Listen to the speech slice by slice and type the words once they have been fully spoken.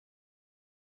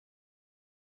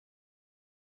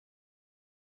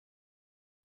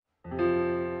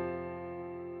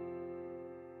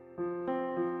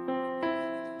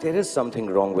there is something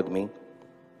wrong with me,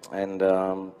 and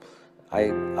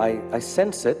I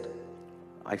sense it,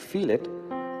 I feel it,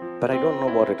 but I don't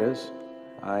know what it is.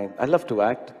 I love to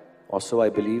act, or so I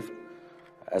believe,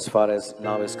 as far as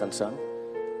now is concerned.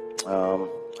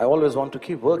 I always want to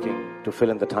keep working to fill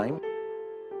in the time.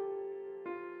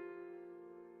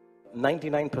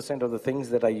 99% of the things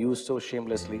that I use so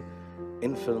shamelessly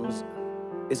in films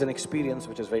is an experience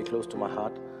which is very close to my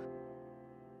heart.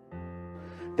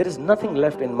 There is nothing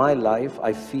left in my life,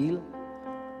 I feel,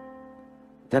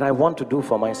 that I want to do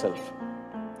for myself.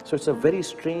 So it's a very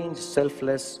strange,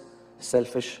 selfless,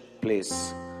 selfish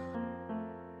place.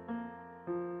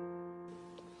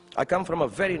 I come from a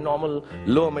very normal,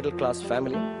 lower middle class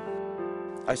family.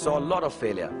 I saw a lot of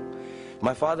failure.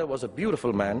 My father was a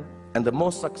beautiful man and the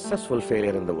most successful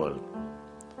failure in the world.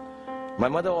 My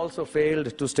mother also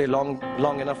failed to stay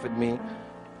long enough with me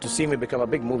to see me become a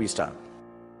big movie star.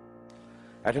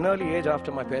 At an early age,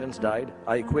 after my parents died,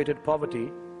 I equated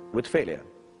poverty with failure.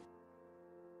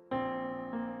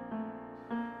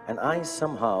 And I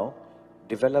somehow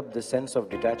developed this sense of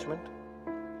detachment,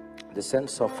 the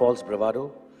sense of false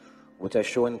bravado, which I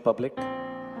show in public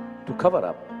to cover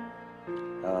up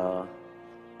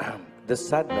this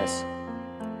sadness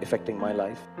affecting my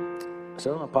life.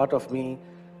 So a part of me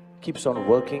keeps on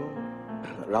working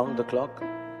round the clock,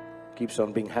 keeps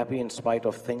on being happy in spite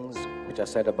of things which are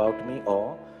said about me,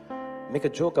 or make a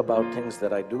joke about things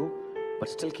that I do, but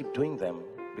still keep doing them,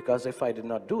 because if I did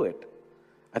not do it,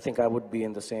 I think I would be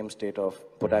in the same state of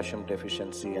potassium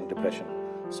deficiency and depression.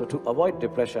 So to avoid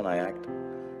depression, I act.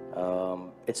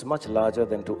 It's much larger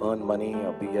than to earn money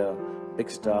or be a big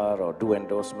star or do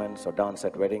endorsements or dance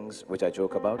at weddings, which I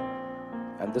joke about.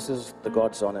 And this is the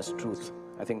God's honest truth.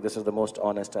 I think this is the most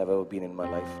honest I've ever been in my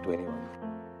life to anyone.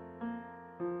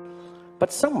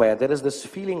 But somewhere there is this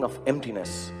feeling of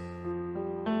emptiness.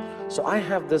 So I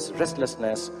have this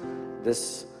restlessness,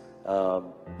 this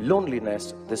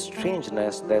loneliness, this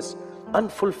strangeness, this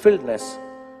unfulfilledness,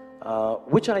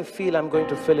 which I feel I'm going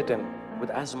to fill it in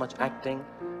with as much acting,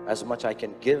 as much I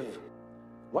can give.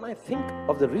 When I think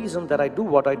of the reason that I do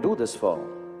what I do this for,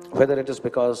 whether it is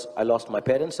because I lost my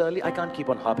parents early, I can't keep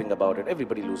on harping about it.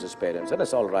 Everybody loses parents and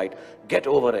it's all right. Get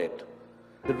over it.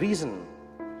 The reason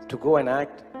to go and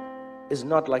act is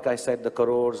not, like I said, the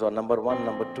crores or number 1,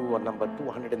 number 2 or number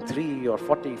 203 or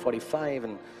 40, 45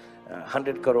 and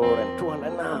 100 crore and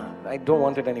 200. Nah, I don't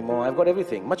want it anymore. I've got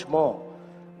everything, much more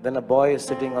than a boy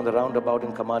sitting on the roundabout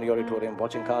in Kamari Auditorium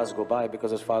watching cars go by because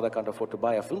his father can't afford to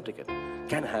buy a film ticket.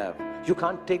 Can have. You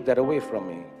can't take that away from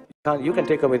me. You can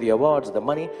take away the awards, the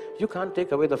money. You can't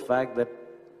take away the fact that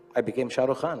I became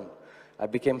Shahrukh Khan. I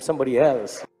became somebody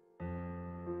else.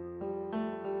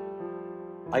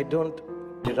 I don't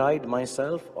deride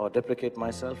myself or deprecate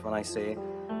myself when I say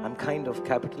I'm kind of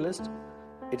capitalist.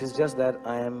 It is just that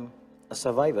I am a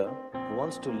survivor who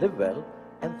wants to live well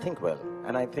and think well.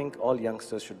 And I think all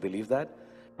youngsters should believe that.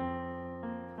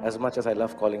 As much as I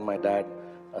love calling my dad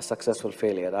a successful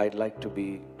failure, I'd like to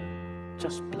be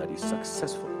just bloody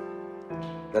successful.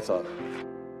 That's all.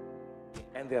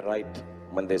 And they're right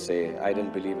when they say, I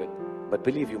didn't believe it. But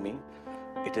believe you me,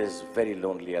 it is very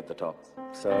lonely at the top.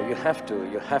 So you have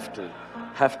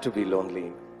to be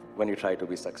lonely when you try to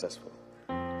be successful.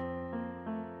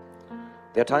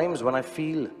 There are times when I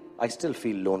still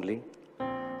feel lonely.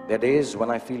 There are days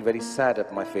when I feel very sad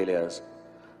at my failures.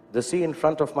 The sea in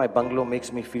front of my bungalow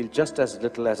makes me feel just as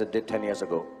little as it did 10 years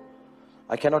ago.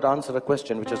 I cannot answer a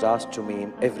question which is asked to me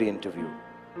in every interview.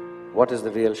 What is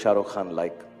the real Shahrukh Khan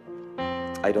like?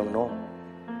 I don't know.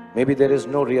 Maybe there is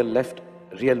no real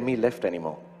me left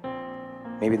anymore.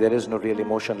 Maybe there is no real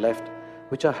emotion left,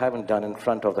 which I haven't done in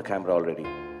front of the camera already.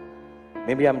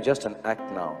 Maybe I'm just an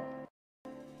act now.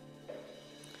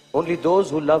 Only those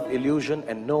who love illusion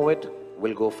and know it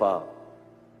will go far.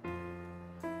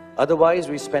 Otherwise,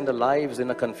 we spend our lives in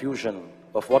a confusion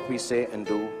of what we say and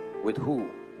do with who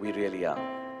we really are.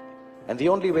 And the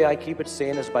only way I keep it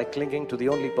sane is by clinging to the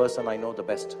only person I know the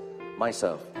best,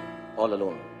 myself, all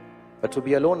alone. But to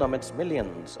be alone amidst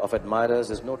millions of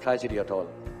admirers is no tragedy at all.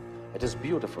 It is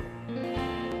beautiful.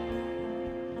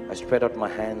 I spread out my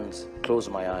hands, close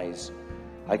my eyes.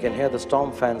 I can hear the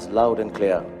storm fans loud and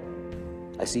clear.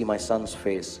 I see my son's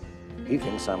face. He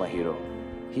thinks I'm a hero.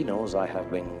 He knows I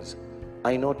have wings.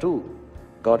 I know too,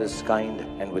 God is kind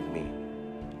and with me.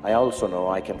 I also know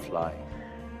I can fly.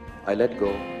 I let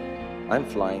go, I'm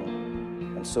flying,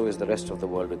 and so is the rest of the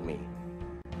world with me.